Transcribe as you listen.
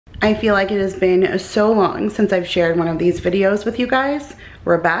I feel like it has been so long since I've shared one of these videos with you guys.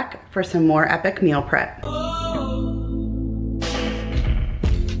 We're back for some more epic meal prep.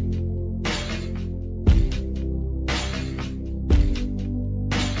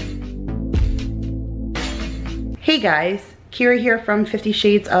 Hey guys, Kira here from 50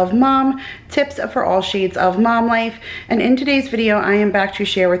 Shades of Mom, tips for all shades of mom life. And in today's video, I am back to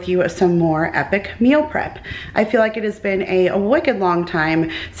share with you some more epic meal prep. I feel like it has been a wicked long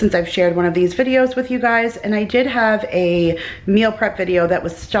time since I've shared one of these videos with you guys. And I did have a meal prep video that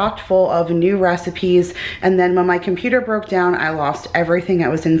was stocked full of new recipes. And then when my computer broke down, I lost everything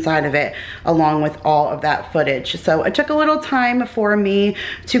that was inside of it, along with all of that footage. So it took a little time for me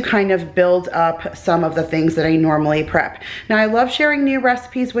to kind of build up some of the things that I normally prep. Now, I love sharing new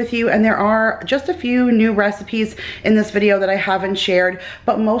recipes with you, and there are just a few new recipes in this video that I haven't shared,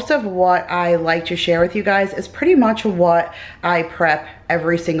 but most of what I like to share with you guys is pretty much what I prep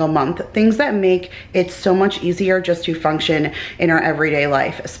every single month. Things that make it so much easier just to function in our everyday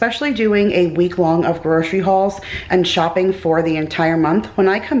life, especially doing a week long of grocery hauls and shopping for the entire month. When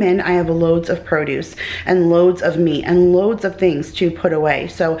I come in, I have loads of produce and loads of meat and loads of things to put away.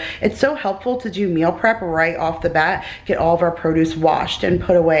 So it's so helpful to do meal prep right off the bat, get all of our produce washed and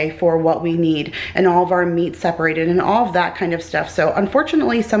put away for what we need, and all of our meat separated and all of that kind of stuff. So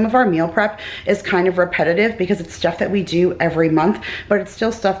unfortunately, some of our meal prep is kind of repetitive because it's stuff that we do every month, but it's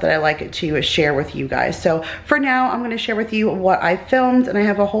still stuff that I like to share with you guys. So for now, I'm going to share with you what I filmed, and I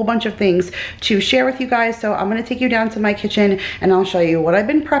have a whole bunch of things to share with you guys. So I'm going to take you down to my kitchen and I'll show you what I've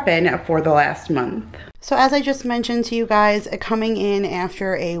been prepping for the last month. So as I just mentioned to you guys, coming in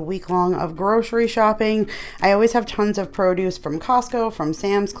after a week long of grocery shopping, I always have tons of produce from Costco, from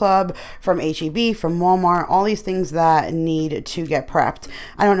Sam's Club, from H-E-B, from Walmart, all these things that need to get prepped.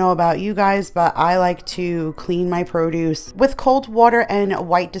 I don't know about you guys, but I like to clean my produce with cold water and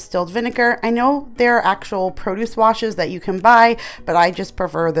white distilled vinegar. I know there are actual produce washes that you can buy, but I just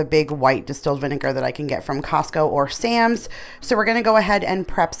prefer the big white distilled vinegar that I can get from Costco or Sam's. So we're gonna go ahead and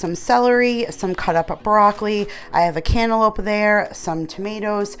prep some celery, some cut up broccoli. I have a cantaloupe there, some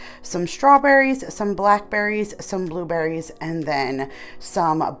tomatoes, some strawberries, some blackberries, some blueberries, and then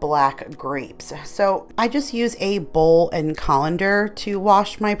some black grapes. So I just use a bowl and colander to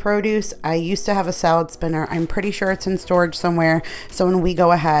wash my produce. I used to have a salad spinner. I'm pretty sure it's in storage somewhere. So when we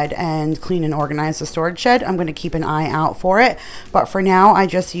go ahead and clean and organize the storage shed, I'm going to keep an eye out for it. But for now, I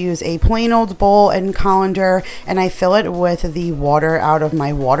just use a plain old bowl and colander, and I fill it with the water out of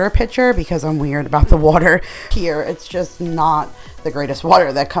my water pitcher because I'm weird about the water here. It's just not the greatest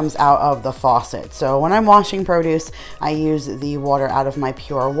water that comes out of the faucet. So when I'm washing produce, I use the water out of my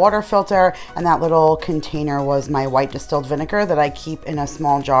pure water filter, and that little container was my white distilled vinegar that I keep in a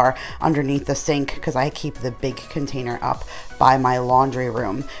small jar underneath the sink because I keep the big container up by my laundry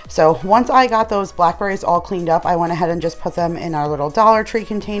room. So once I got those blackberries all cleaned up, I went ahead and just put them in our little Dollar Tree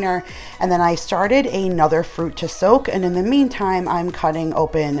container, and then I started another fruit to soak, and in the meantime, I'm cutting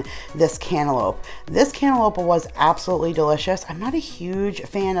open this cantaloupe. This cantaloupe was absolutely delicious. I'm not a huge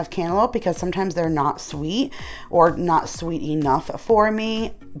fan of cantaloupe because sometimes they're not sweet or not sweet enough for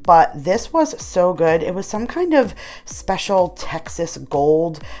me, but this was so good. It was some kind of special Texas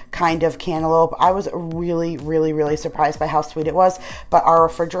gold kind of cantaloupe. I was really surprised by how sweet it was, but our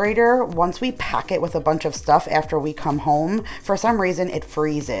refrigerator, once we pack it with a bunch of stuff after we come home, for some reason it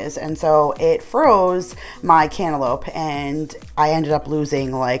freezes, and so it froze my cantaloupe, and I ended up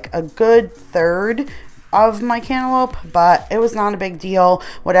losing like a good third of my cantaloupe, but it was not a big deal.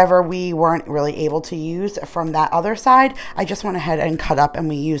 Whatever we weren't really able to use from that other side, I just went ahead and cut up and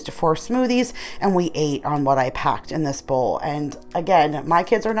we used for smoothies, and we ate on what I packed in this bowl. And again, my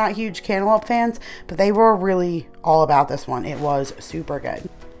kids are not huge cantaloupe fans, but they were really all about this one. It was super good.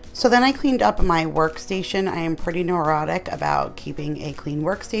 So then I cleaned up my workstation. I am pretty neurotic about keeping a clean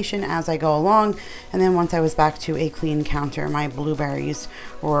workstation as I go along. And then once I was back to a clean counter, my blueberries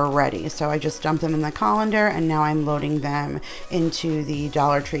were ready. So I just dumped them in the colander, and now I'm loading them into the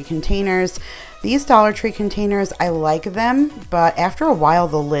Dollar Tree containers. These Dollar Tree containers, I like them, but after a while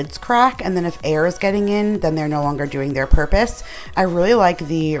the lids crack, and then if air is getting in, then they're no longer doing their purpose. I really like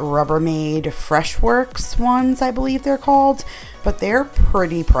the Rubbermaid Freshworks ones, I believe they're called, but they're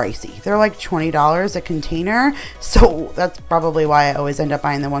pretty pricey. They're like $20 a container, so that's probably why I always end up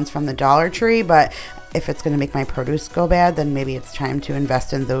buying the ones from the Dollar Tree. But if it's going to make my produce go bad, then maybe it's time to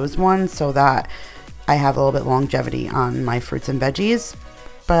invest in those ones so that I have a little bit longevity on my fruits and veggies.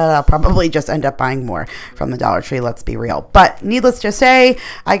 but I'll probably just end up buying more from the Dollar Tree, let's be real. But needless to say,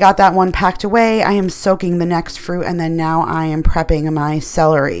 I got that one packed away. I am soaking the next fruit, and then now I am prepping my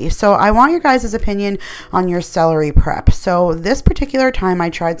celery. So I want your guys' opinion on your celery prep. So this particular time I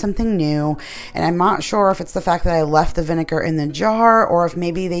tried something new, and I'm not sure if it's the fact that I left the vinegar in the jar or if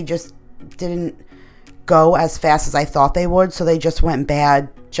maybe they just didn't go as fast as I thought they would, so they just went bad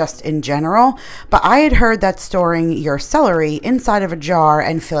just in general. But I had heard that storing your celery inside of a jar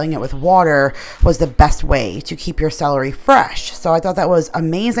and filling it with water was the best way to keep your celery fresh. So I thought that was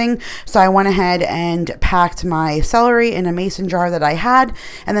amazing. So I went ahead and packed my celery in a mason jar that I had,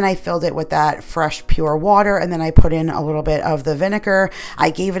 and then I filled it with that fresh pure water, and then I put in a little bit of the vinegar.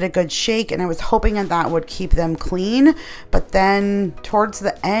 I gave it a good shake, and I was hoping that that would keep them clean. But then towards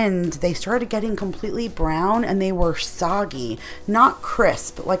the end, they started getting completely brown and they were soggy, not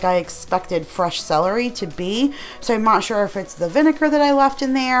crisp like I expected fresh celery to be. So I'm not sure if it's the vinegar that I left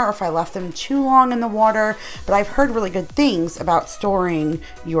in there or if I left them too long in the water, but I've heard really good things about storing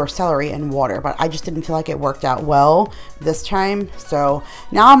your celery in water, but I just didn't feel like it worked out well this time. So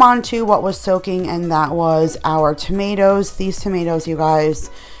now I'm on to what was soaking, and that was our tomatoes. These tomatoes, you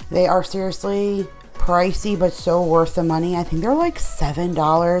guys, they are seriously pricey but so worth the money. I think they're like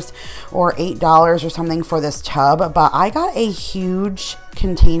 $7 or $8 or something for this tub, but I got a huge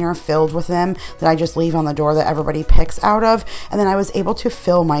container filled with them that I just leave on the door that everybody picks out of, and then I was able to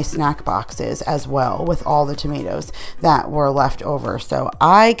fill my snack boxes as well with all the tomatoes that were left over. So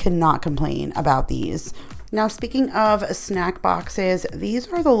I cannot complain about these. Now, speaking of snack boxes, these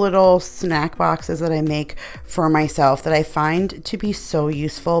are the little snack boxes that I make for myself that I find to be so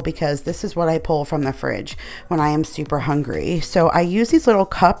useful, because this is what I pull from the fridge when I am super hungry. So I use these little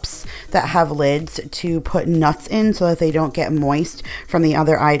cups that have lids to put nuts in so that they don't get moist from the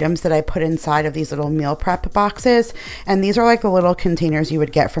other items that I put inside of these little meal prep boxes. And these are like the little containers you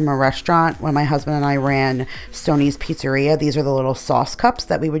would get from a restaurant when my husband and I ran Stoney's Pizzeria. These are the little sauce cups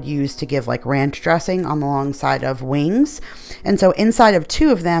that we would use to give like ranch dressing on the alongside of wings. And so inside of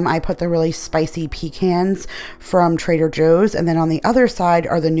two of them I put the really spicy pecans from Trader Joe's, and then on the other side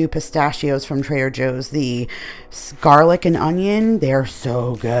are the new pistachios from Trader Joe's, the garlic and onion. They're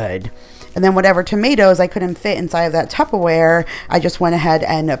so good. And then whatever tomatoes I couldn't fit inside of that Tupperware, I just went ahead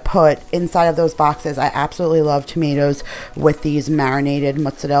and put inside of those boxes. I absolutely love tomatoes with these marinated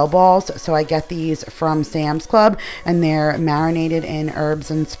mozzarella balls. So I get these from Sam's Club, and they're marinated in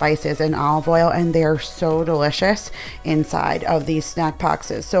herbs and spices and olive oil, and they're so delicious inside of these snack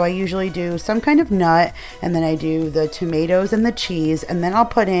boxes. So I usually do some kind of nut, and then I do the tomatoes and the cheese, and then I'll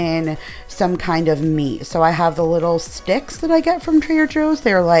put in some kind of meat. So I have the little sticks that I get from Trader Joe's.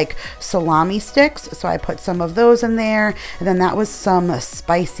 They're like salami sticks, so I put some of those in there, and then that was some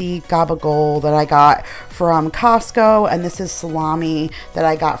spicy gabagool that I got from Costco, and this is salami that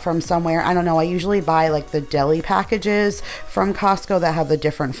I got from somewhere. I don't know, I usually buy like the deli packages from Costco that have the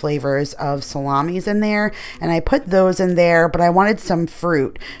different flavors of salamis in there, and I put those in there, but I wanted some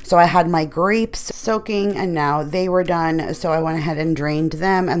fruit. So I had my grapes soaking, and now they were done, so I went ahead and drained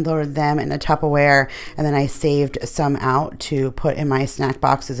them and loaded them in a Tupperware, and then I saved some out to put in my snack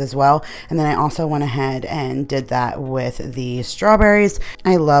boxes as well. And then I also went ahead and did that with the strawberries.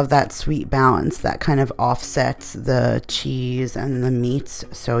 I love that sweet balance that kind of offsets the cheese and the meats.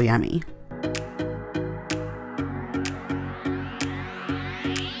 So yummy.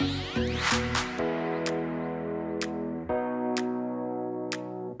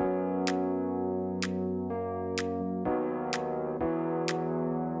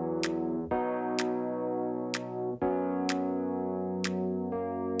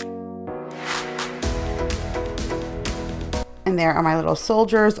 And there are my little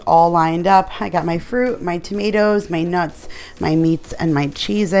soldiers all lined up. I got my fruit, my tomatoes, my nuts, my meats, and my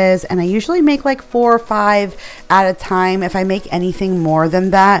cheeses. And I usually make like 4 or 5 at a time. If I make anything more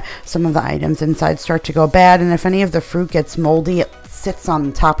than that, some of the items inside start to go bad. And if any of the fruit gets moldy, it sits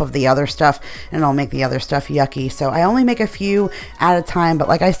on top of the other stuff and it'll make the other stuff yucky. So I only make a few at a time, but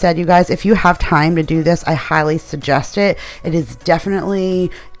like I said, you guys, if you have time to do this, I highly suggest it. It is definitely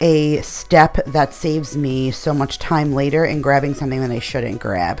a step that saves me so much time later in grabbing something that I shouldn't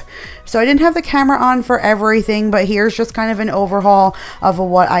grab. So I didn't have the camera on for everything, but here's just kind of an overhaul of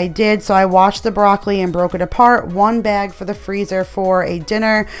what I did. So I washed the broccoli and broke it apart. 1 bag for the freezer for a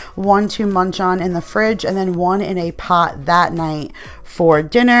dinner, 1 to munch on in the fridge, and then 1 in a pot that night for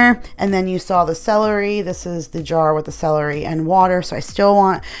dinner. And then you saw the celery. This is the jar with the celery and water. So I still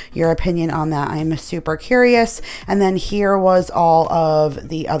want your opinion on that. I'm super curious. And then here was all of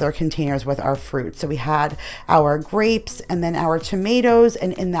the other containers with our fruit. So we had our grapes and then our tomatoes,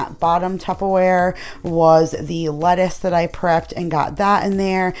 and in that bottom Tupperware was the lettuce that I prepped and got that in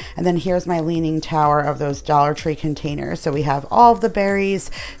there. And then here's my leaning tower of those Dollar Tree containers. So we have all of the berries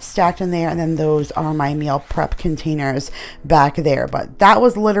stacked in there, and then those are my meal prep containers back there. But that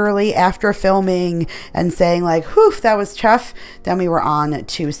was literally after filming and saying like, whew, that was tough. Then we were on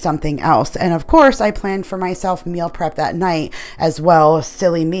to something else. And of course I planned for myself meal prep that night as well.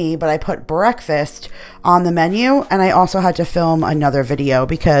 Silly me, but I put breakfast on the menu, and I also had to film another video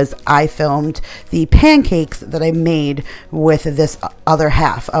because I filmed the pancakes that I made with this other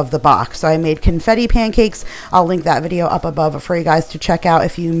half of the box. So I made confetti pancakes. I'll link that video up above for you guys to check out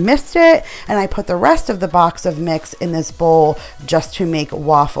if you missed it. And I put the rest of the box of mix in this bowl just to make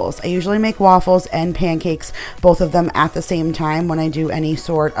waffles. I usually make waffles and pancakes, both of them at the same time when I do any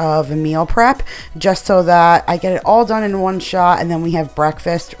sort of meal prep, just so that I get it all done in one shot, and then we have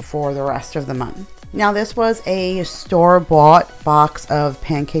breakfast for the rest of the month. Now this was a store-bought box of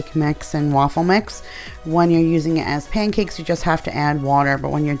pancake mix and waffle mix. When you're using it as pancakes, you just have to add water, but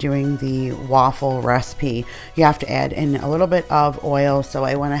when you're doing the waffle recipe, you have to add in a little bit of oil. So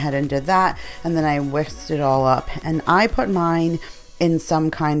I went ahead and did that, and then I whisked it all up, and I put mine in some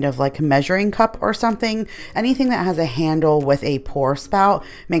kind of like measuring cup or something. Anything that has a handle with a pour spout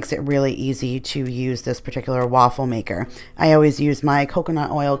makes it really easy to use this particular waffle maker. I always use my coconut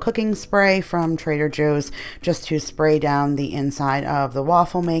oil cooking spray from Trader Joe's just to spray down the inside of the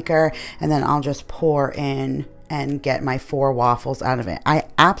waffle maker, and then I'll just pour in and get my 4 waffles out of it. I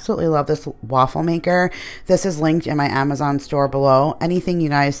absolutely love this waffle maker. This is linked in my Amazon store below. Anything you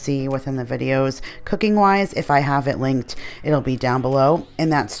guys see within the videos cooking wise, if I have it linked, it'll be down below in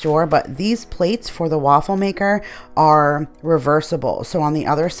that store. But these plates for the waffle maker are reversible. So on the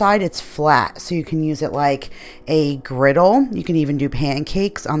other side, it's flat. So you can use it like a griddle. You can even do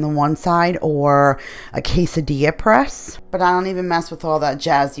pancakes on the one side or a quesadilla press. But I don't even mess with all that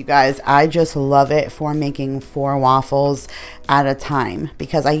jazz, you guys. I just love it for making 4 waffles at a time,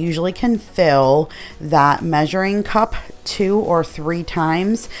 because I usually can fill that measuring cup 2 or 3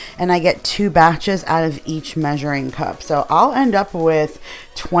 times, and I get 2 batches out of each measuring cup. So I'll end up with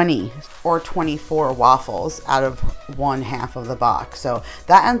 20 or 24 waffles out of one half of the box. So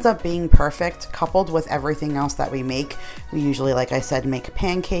that ends up being perfect, coupled with everything else that we make. We usually, like I said, make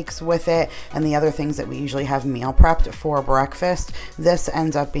pancakes with it, and the other things that we usually have meal prepped for breakfast. This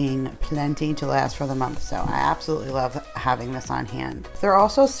ends up being plenty to last for the month. So I absolutely love having this on hand. They're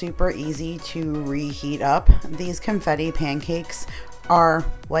also super easy to reheat up. These confetti pancakes are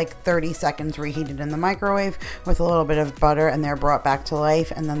like 30 seconds reheated in the microwave with a little bit of butter, and they're brought back to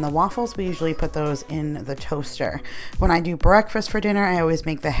life. And then the waffles, we usually put those in the toaster. When I do breakfast for dinner, I always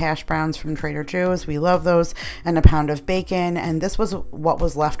make the hash browns from Trader Joe's. We love those, and a pound of bacon. And this was what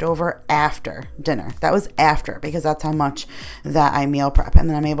was left over after dinner. That was after, because that's how much that I meal prep, and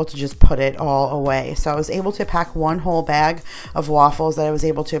then I'm able to just put it all away. So I was able to pack 1 whole bag of waffles that I was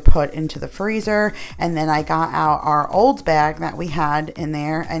able to put into the freezer, and then I got out our old bag that we had in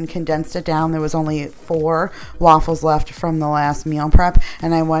there and condensed it down. There was only 4 waffles left from the last meal prep,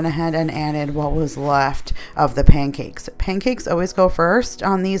 and I went ahead and added what was left of the pancakes. Pancakes always go first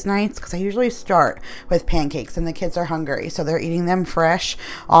on these nights, because I usually start with pancakes and the kids are hungry, so they're eating them fresh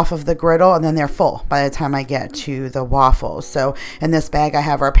off of the griddle, and then they're full by the time I get to the waffles. So in this bag I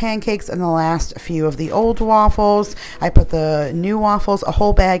have our pancakes and the last few of the old waffles. I put the new waffles, a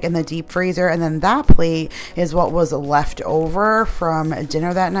whole bag, in the deep freezer, and then that plate is what was left over from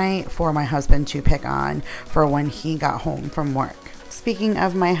dinner that night for my husband to pick on for when he got home from work. Speaking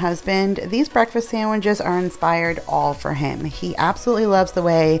of my husband, these breakfast sandwiches are inspired all for him. He absolutely loves the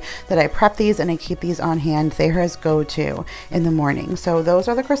way that I prep these, and I keep these on hand. They're his go-to in the morning. So those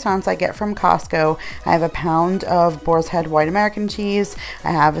are the croissants I get from Costco. I have a pound of Boar's Head white American cheese.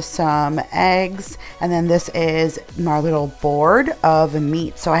 I have some eggs, and then this is my little board of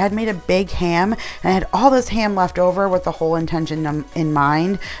meat. So I had made a big ham, and I had all this ham left over with the whole intention in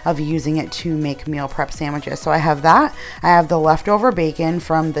mind of using it to make meal prep sandwiches. So I have that. I have the leftover bacon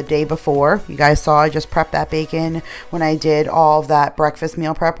from the day before. You guys saw I just prepped that bacon when I did all of that breakfast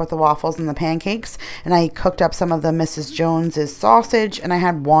meal prep with the waffles and the pancakes, and I cooked up some of the Mrs. Jones's sausage, and I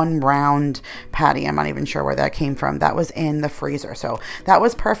had 1 round patty. I'm not even sure where that came from. That was in the freezer, so that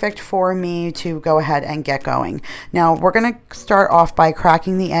was perfect for me to go ahead and get going. Now we're gonna start off by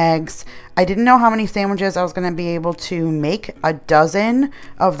cracking the eggs. I didn't know how many sandwiches I was going to be able to make. A dozen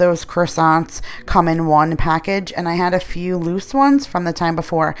of those croissants come in one package, and I had a few loose ones from the time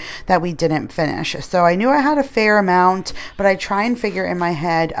before that we didn't finish. So I knew I had a fair amount, but I try and figure in my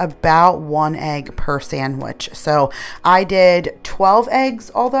head about 1 egg per sandwich. So I did 12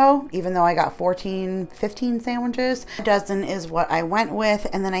 eggs, although, even though I got 15 sandwiches. A dozen is what I went with,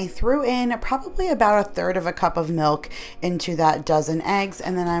 and then I threw in probably about 1/3 of a cup of milk into that dozen eggs,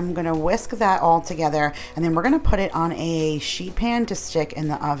 and then I'm going to whisk that all together, and then we're going to put it on a sheet pan to stick in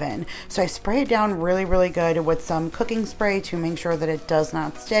the oven. So I spray it down really good with some cooking spray to make sure that it does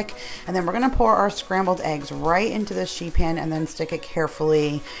not stick, and then we're going to pour our scrambled eggs right into the sheet pan and then stick it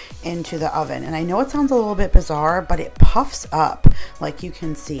carefully into the oven. And I know it sounds a little bit bizarre, but it puffs up, like you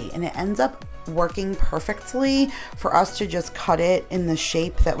can see, and it ends up working perfectly for us to just cut it in the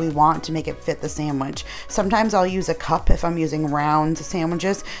shape that we want to make it fit the sandwich. Sometimes I'll use a cup if I'm using round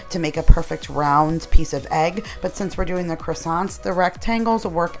sandwiches to make a perfect round piece of egg, but since we're doing the croissants, the rectangles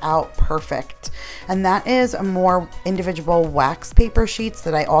work out perfect. And that is more individual wax paper sheets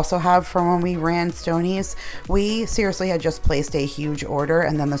that I also have from when we ran Stoney's. We seriously had just placed a huge order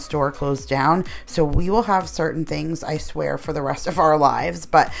and then the store closed down, so we will have certain things, I swear, for the rest of our lives.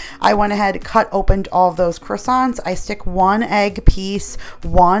 But I went ahead, opened all of those croissants. I stick 1 egg piece,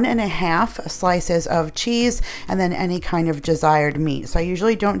 1.5 slices of cheese, and then any kind of desired meat. So I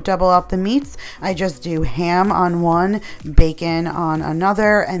usually don't double up the meats. I just do ham on one, bacon on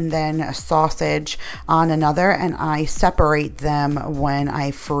another, and then sausage on another, and I separate them when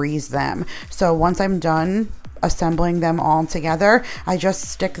I freeze them. So once I'm done assembling them all together, I just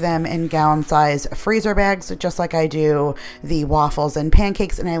stick them in gallon size freezer bags, just like I do the waffles and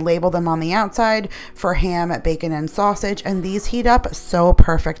pancakes, and I label them on the outside for ham, bacon, and sausage, and these heat up so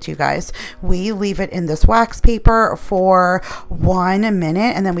perfect, you guys. We leave it in this wax paper for 1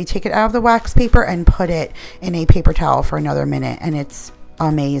 minute, and then we take it out of the wax paper and put it in a paper towel for another minute, and it's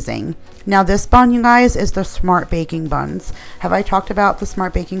amazing. Now this bun, you guys, is the Smart Baking buns. Have I talked about the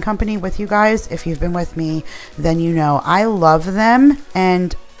Smart Baking Company with you guys? If you've been with me, then you know I love them,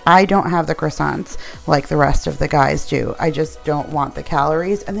 and I don't have the croissants like the rest of the guys do. I just don't want the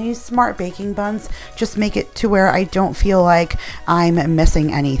calories, and these Smart Baking buns just make it to where I don't feel like I'm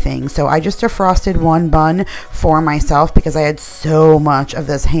missing anything. So I just defrosted 1 bun for myself because I had so much of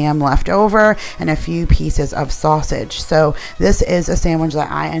this ham left over and a few pieces of sausage. So this is a sandwich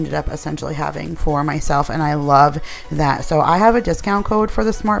that I ended up essentially having for myself, and I love that. So I have a discount code for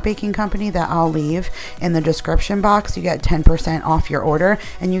the Smart Baking Company that I'll leave in the description box. You get 10% off your order,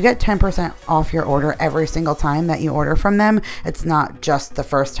 and you get 10% off your order every single time that you order from them. It's not just the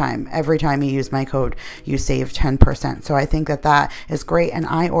first time. Every time you use my code, you save 10%. So I think that that is great, and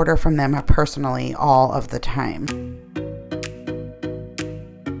I order from them personally all of the time.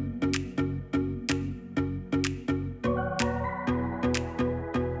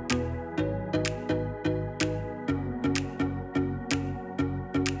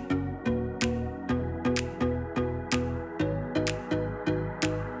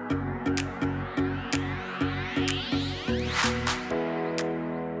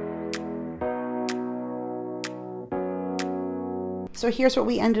 So here's what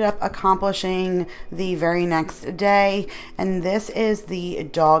we ended up accomplishing the very next day, and this is the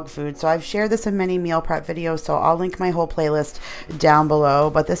dog food. So I've shared this in many meal prep videos, so I'll link my whole playlist down below,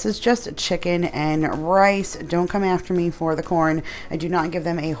 but this is just chicken and rice. Don't come after me for the corn. I do not give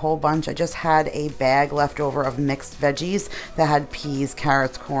them a whole bunch. I just had a bag left over of mixed veggies that had peas,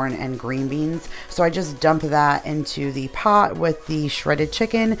 carrots, corn, and green beans. So I just dumped that into the pot with the shredded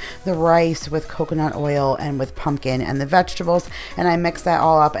chicken, the rice with coconut oil, and with pumpkin and the vegetables, and I mix that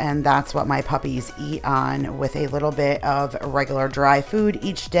all up, and that's what my puppies eat on, with a little bit of regular dry food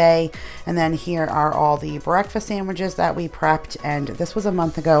each day. And then here are all the breakfast sandwiches that we prepped, and this was a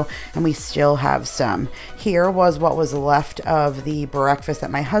month ago and we still have some. Here was what was left of the breakfast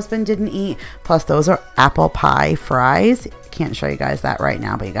that my husband didn't eat, plus those are apple pie fries. Can't show you guys that right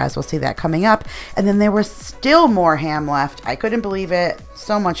now, but you guys will see that coming up. And then there was still more ham left. I couldn't believe it.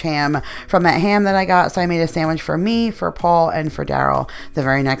 So much ham from that ham that I got. So I made a sandwich for me, for Paul, and for Daryl the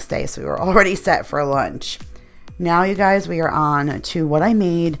very next day. So we were already set for lunch. Now, you guys, we are on to what I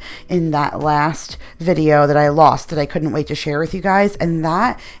made in that last video that I lost, that I couldn't wait to share with you guys. And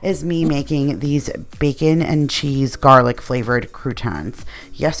that is me making these bacon and cheese garlic flavored croutons.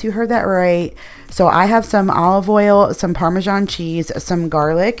 Yes, you heard that right. So I have some olive oil, some Parmesan cheese, some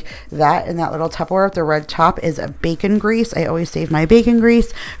garlic. That in that little Tupperware with the red top is a bacon grease. I always save my bacon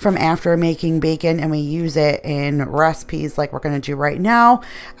grease from after making bacon, and we use it in recipes like we're going to do right now.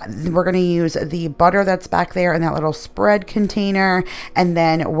 We're going to use the butter that's back there in that little spread container, and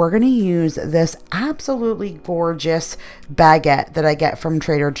then we're going to use this absolutely gorgeous baguette that I get from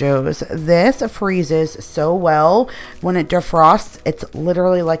Trader Joe's. This freezes so well. When it defrosts, it's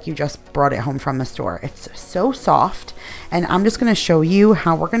literally like you just brought it home from the store. It's so soft, and I'm just going to show you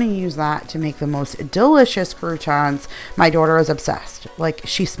how we're going to use that to make the most delicious croutons. My daughter is obsessed. Like,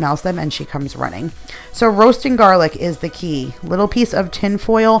 she smells them and she comes running. So roasting garlic is the key. Little piece of tin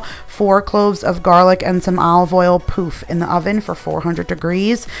foil, 4 cloves of garlic, and some olive oil, poof, in the oven for 400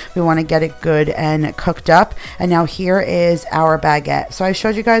 degrees. We want to get it good and cooked up. And now here is our baguette. So I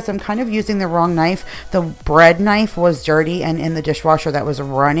showed you guys I'm kind of using the wrong knife. The bread knife was dirty and in the dishwasher that was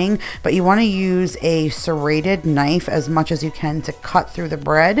running, but you want to use a serrated knife as much as you can to cut through the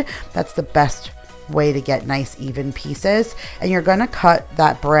bread. That's the best way to get nice even pieces. And you're going to cut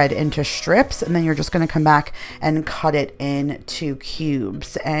that bread into strips, and then you're just going to come back and cut it into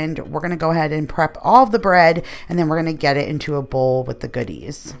cubes. And we're going to go ahead and prep all of the bread, and then we're going to get it into a bowl with the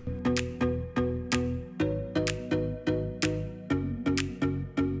goodies.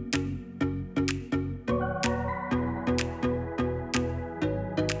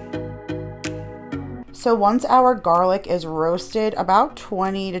 So once our garlic is roasted about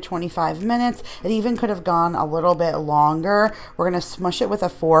 20 to 25 minutes, it even could have gone a little bit longer, we're going to smush it with a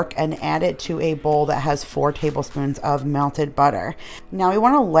fork and add it to a bowl that has 4 tablespoons of melted butter. Now we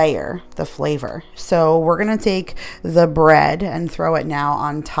want to layer the flavor. So we're going to take the bread and throw it now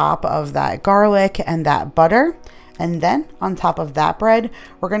on top of that garlic and that butter. And then on top of that bread,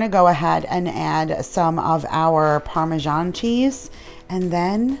 we're going to go ahead and add some of our Parmesan cheese, and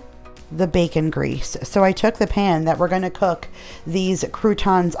then the bacon grease. So I took the pan that we're going to cook these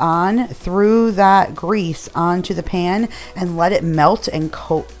croutons on, threw that grease onto the pan and let it melt and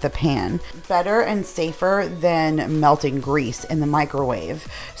coat the pan. Better and safer than melting grease in the microwave.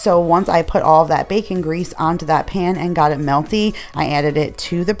 So once I put all of that bacon grease onto that pan and got it melty, I added it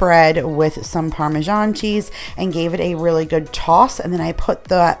to the bread with some Parmesan cheese and gave it a really good toss, and then I put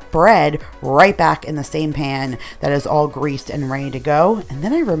that bread right back in the same pan that is all greased and ready to go. And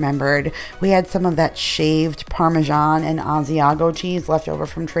then I remembered we had some of that shaved Parmesan and Asiago cheese left over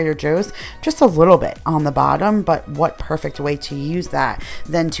from Trader Joe's, just a little bit on the bottom, but what perfect way to use that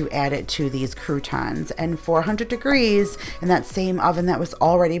than to add it to these croutons. And 400 degrees in that same oven that was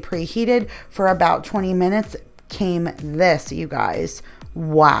already preheated for about 20 minutes came this, you guys.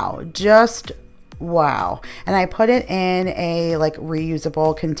 Wow, just wow. And I put it in a like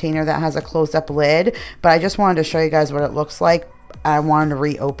reusable container that has a closed up lid, but I just wanted to show you guys what it looks like. I wanted to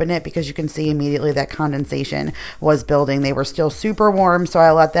reopen it because you can see immediately that condensation was building. They were still super warm, so I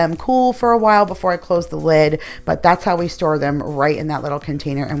let them cool for a while before I closed the lid, but that's how we store them, right in that little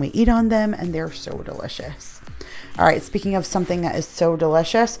container, and we eat on them, and they're so delicious. All right, speaking of something that is so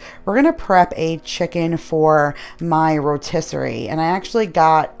delicious, we're going to prep a chicken for my rotisserie. And I actually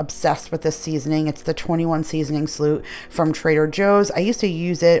got obsessed with this seasoning. It's the 21 seasoning salute from Trader Joe's. I used to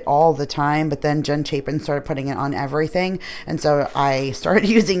use it all the time, but then Jen Chapin started putting it on everything. And so I started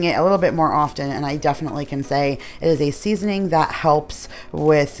using it a little bit more often. And I definitely can say it is a seasoning that helps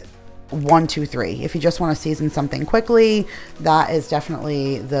with 1, 2, 3. If you just want to season something quickly, that is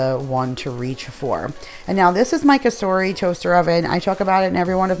definitely the one to reach for. And now this is my Cosori toaster oven. I talk about it in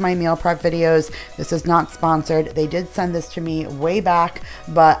every one of my meal prep videos. This is not sponsored. They did send this to me way back,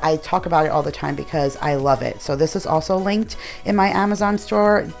 but I talk about it all the time because I love it. So this is also linked in my Amazon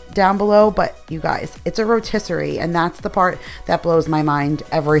store down below, but you guys, it's a rotisserie, and that's the part that blows my mind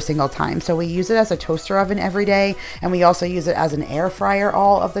every single time. So we use it as a toaster oven every day, and we also use it as an air fryer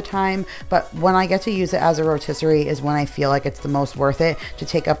all of the time. But when I get to use it as a rotisserie is when I feel like it's the most worth it to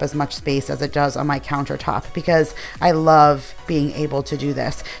take up as much space as it does on my countertop, because I love being able to do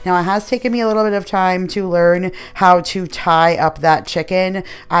this. Now, it has taken me a little bit of time to learn how to tie up that chicken.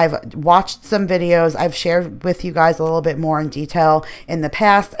 I've watched some videos. I've shared with you guys a little bit more in detail in the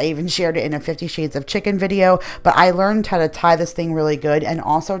past. I even shared it in a 50 Shades of Chicken video, but I learned how to tie this thing really good and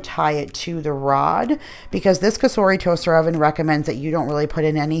also tie it to the rod, because this Cosori toaster oven recommends that you don't really put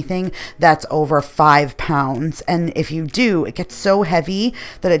in anything anything that's over 5 pounds. And if you do, it gets so heavy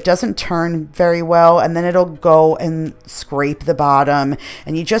that it doesn't turn very well, and then it'll go and scrape the bottom.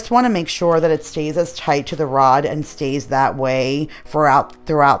 And you just want to make sure that it stays as tight to the rod and stays that way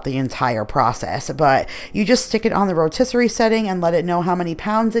throughout the entire process. But you just stick it on the rotisserie setting and let it know how many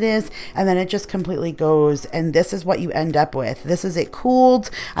pounds it is, and then it just completely goes. And this is what you end up with. This is it cooled.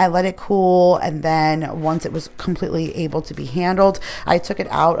 I let it cool, and then once it was completely able to be handled, I took it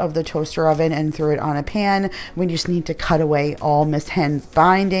out of the toaster oven and threw it on a pan. We just need to cut away all Miss Hen's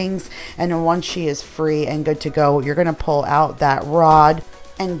bindings, and once she is free and good to go, you're going to pull out that rod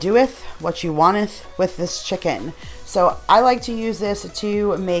and doeth what you wanteth with this chicken. So I like to use this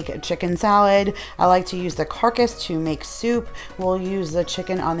to make chicken salad. I like to use the carcass to make soup. We'll use the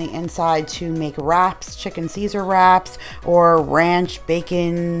chicken on the inside to make wraps, chicken Caesar wraps, or ranch,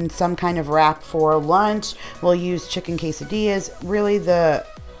 bacon, some kind of wrap for lunch. We'll use chicken quesadillas. Really, the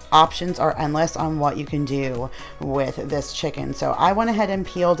options are endless on what you can do with this chicken. So I went ahead and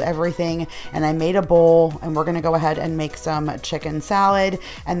peeled everything, and I made a bowl, and we're gonna go ahead and make some chicken salad.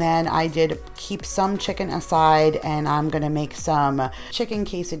 And then I did keep some chicken aside, and I'm gonna make some chicken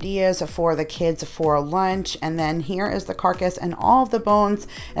quesadillas for the kids for lunch. And then here is the carcass and all of the bones,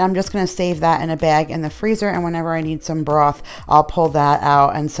 and I'm just gonna save that in a bag in the freezer, and whenever I need some broth, I'll pull that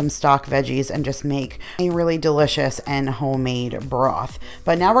out, and some stock veggies, and just make a really delicious and homemade broth.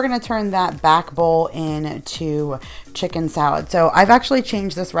 But now we're going to turn that back bowl into chicken salad. So I've actually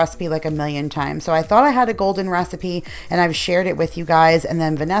changed this recipe like a million times. So I thought I had a golden recipe, and I've shared it with you guys, and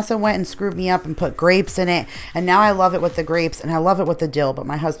then Vanessa went and screwed me up and put grapes in it, and now I love it with the grapes, and I love it with the dill, but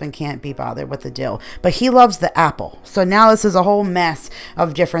my husband can't be bothered with the dill, but he loves the apple. So now this is a whole mess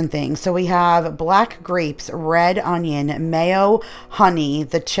of different things. So we have black grapes, red onion, mayo, honey,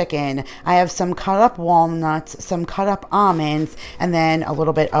 the chicken. I have some cut up walnuts, some cut up almonds, and then a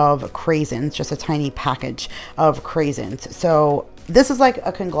little bit of craisins, just a tiny package of craisins. So this is like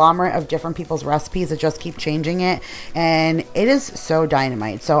a conglomerate of different people's recipes that just keep changing it, and it is so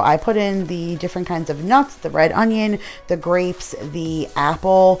dynamite. So I put in the different kinds of nuts, the red onion, the grapes, the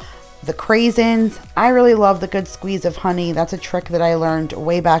apple, the craisins. I really love the good squeeze of honey. That's a trick that I learned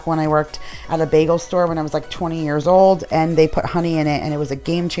way back when I worked at a bagel store when I was like 20 years old, and they put honey in it, and it was a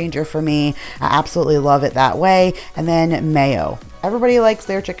game changer for me. I absolutely love it that way. And then mayo. Everybody likes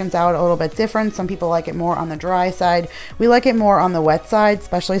their chicken salad a little bit different. Some people like it more on the dry side. We like it more on the wet side,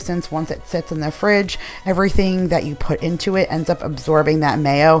 especially since once it sits in the fridge, everything that you put into it ends up absorbing that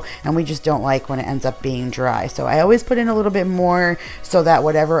mayo, and we just don't like when it ends up being dry. So I always put in a little bit more so that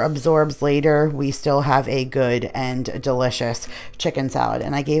whatever absorbs later, we still have a good and delicious chicken salad.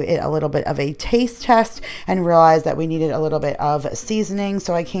 And I gave it a little bit of a taste test and realized that we needed a little bit of seasoning.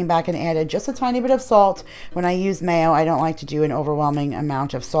 So I came back and added just a tiny bit of salt. When I use mayo, I don't like to do an overwhelming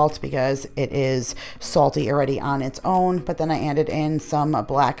amount of salt because it is salty already on its own. But then I added in some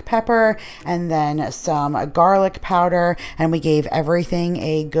black pepper and then some garlic powder, and we gave everything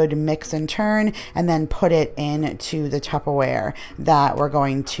a good mix and turn, and then put it into the Tupperware that we're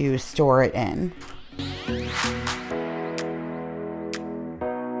going to store it in.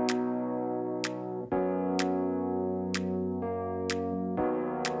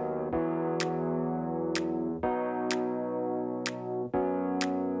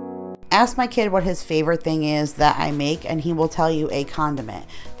 Ask my kid what his favorite thing is that I make, and he will tell you a condiment.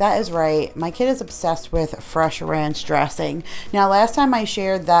 That is right. My kid is obsessed with fresh ranch dressing. Now, last time I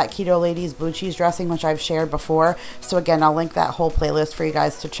shared that Keto Ladies blue cheese dressing, which I've shared before. So again, I'll link that whole playlist for you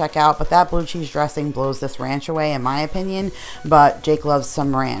guys to check out. But that blue cheese dressing blows this ranch away, in my opinion. But Jake loves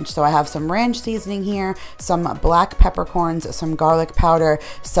some ranch. So I have some ranch seasoning here, some black peppercorns, some garlic powder,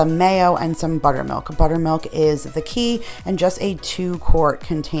 some mayo, and some buttermilk. Buttermilk is the key, and just a 2-quart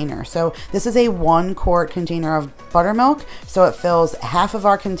container. So this is a 1-quart container of buttermilk, so it fills half of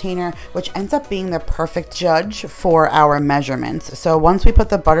our container, which ends up being the perfect judge for our measurements. So once we put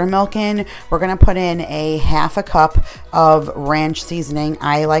the buttermilk in, we're going to put in a half a cup of ranch seasoning.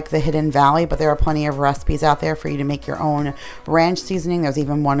 I like the Hidden Valley, but there are plenty of recipes out there for you to make your own ranch seasoning. There's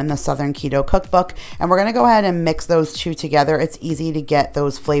even one in the Southern Keto Cookbook, and we're going to go ahead and mix those two together. It's easy to get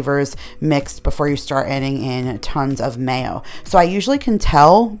those flavors mixed before you start adding in tons of mayo. So I usually can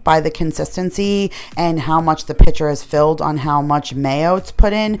tell by the consistency and how much the pitcher is filled on how much mayo it's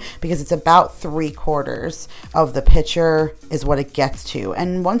put in, because it's about 3/4 of the pitcher is what it gets to.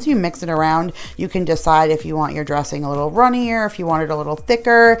 And once you mix it around, you can decide if you want your dressing a little runnier, if you want it a little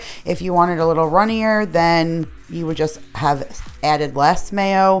thicker. If you want it a little runnier, then you would just have added less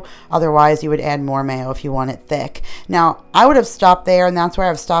mayo. Otherwise, you would add more mayo if you want it thick. Now, I would have stopped there, and that's where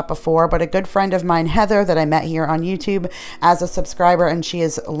I've stopped before, but a good friend of mine, Heather, that I met here on YouTube as a subscriber, and she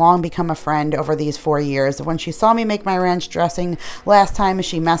has long become a friend over these 4 years. When she saw me make my ranch dressing last time,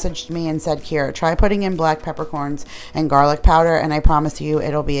 she messaged me and said, Kira, try putting in black peppercorns and garlic powder, and I promise you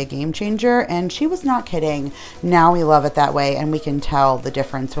it'll be a game changer. And she was not kidding. Now we love it that way, and we can tell the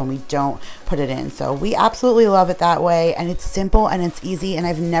difference when we don't put it in. So we absolutely love it that way, and it's simple and it's easy, and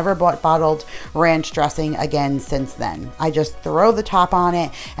I've never bought bottled ranch dressing again since then. I just throw the top on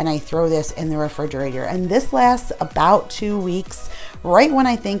it and I throw this in the refrigerator, and this lasts about 2 weeks. Right when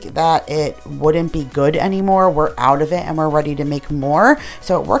I think that it wouldn't be good anymore, we're out of it and we're ready to make more.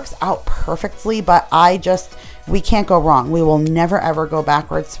 So it works out perfectly, but we can't go wrong. We will never ever go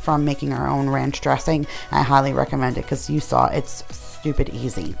backwards from making our own ranch dressing. I highly recommend it because you saw it's stupid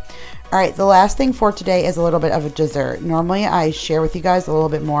easy. All right, the last thing for today is a little bit of a dessert. Normally, I share with you guys a little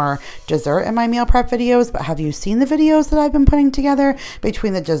bit more dessert in my meal prep videos, but have you seen the videos that I've been putting together?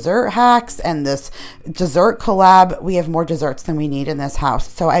 Between the dessert hacks and this dessert collab, we have more desserts than we need in this house.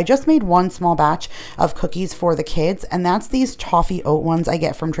 So I just made one small batch of cookies for the kids, and that's these toffee oat ones I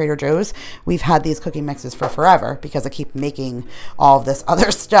get from Trader Joe's. We've had these cookie mixes for forever because I keep making all of this other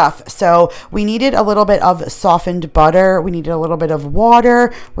stuff. So we needed a little bit of softened butter. We needed a little bit of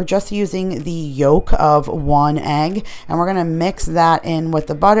water. We're just using the yolk of 1 egg, and we're going to mix that in with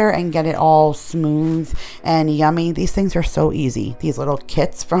the butter and get it all smooth and yummy. These things are so easy, these little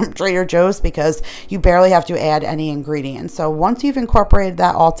kits from Trader Joe's, because you barely have to add any ingredients. So once you've incorporated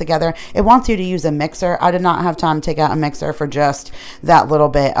that all together, it wants you to use a mixer. I did not have time to take out a mixer for just that little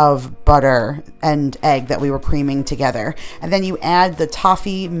bit of butter and egg that we were creaming together. And then you add the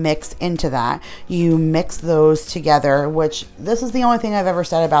toffee mix into that. You mix those together, which this is the only thing I've ever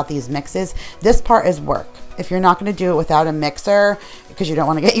said about these mixes. This part is work. If you're not going to do it without a mixer, because you don't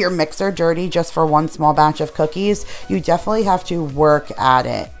want to get your mixer dirty just for one small batch of cookies, you definitely have to work at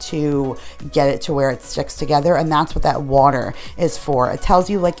it to get it to where it sticks together. And that's what that water is for. It tells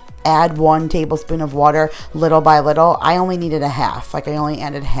you, like, add 1 tablespoon of water little by little. I only needed a half. Like, I only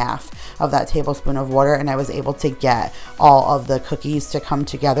added half of that tablespoon of water, and I was able to get all of the cookies to come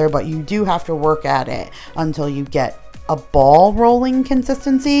together. But you do have to work at it until you get a ball rolling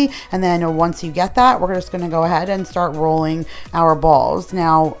consistency, and then once you get that, we're just going to go ahead and start rolling our balls.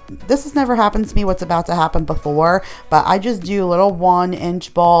 Now, this has never happened to me, what's about to happen before, but I just do little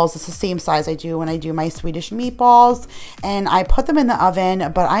 1-inch balls. It's the same size I do when I do my Swedish meatballs, and I put them in the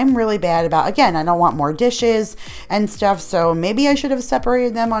oven. But I'm really bad about, again, I don't want more dishes and stuff, so maybe I should have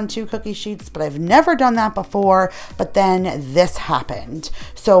separated them on 2 cookie sheets, but I've never done that before. But then this happened.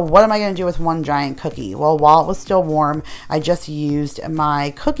 So what am I going to do with 1 giant cookie? Well, while it was still warm, I just used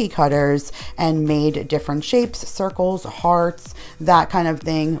my cookie cutters and made different shapes, circles, hearts, that kind of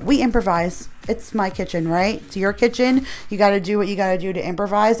thing. We improvise. It's my kitchen, right? It's your kitchen. You got to do what you got to do to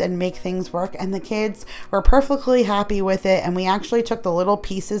improvise and make things work. And the kids were perfectly happy with it. And we actually took the little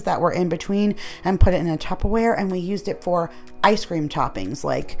pieces that were in between and put it in a Tupperware, and we used it for ice cream toppings.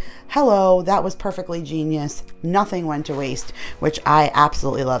 Like, hello, that was perfectly genius. Nothing went to waste, which I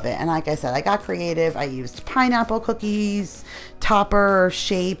absolutely love it. And like I said, I got creative. I used pineapple cookies, topper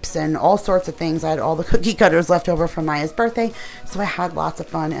shapes, and all sorts of things. I had all the cookie cutters left over from Maya's birthday, so I had lots of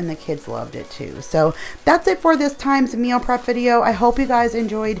fun, and the kids loved it too. So that's it for this time's meal prep video. I hope you guys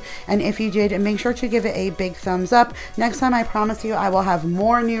enjoyed, and if you did, make sure to give it a big thumbs up. Next time, I promise you, I will have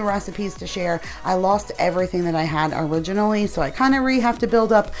more new recipes to share. I lost everything that I had originally, so I kind of have to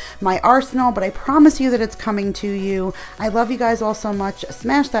build up my arsenal, but I promise you that it's coming to you. I love you guys all so much.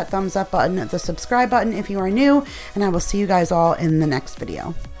 Smash that thumbs up button, the subscribe button if you are new, and I will see you guys all in the next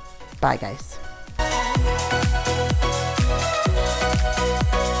video. Bye, guys.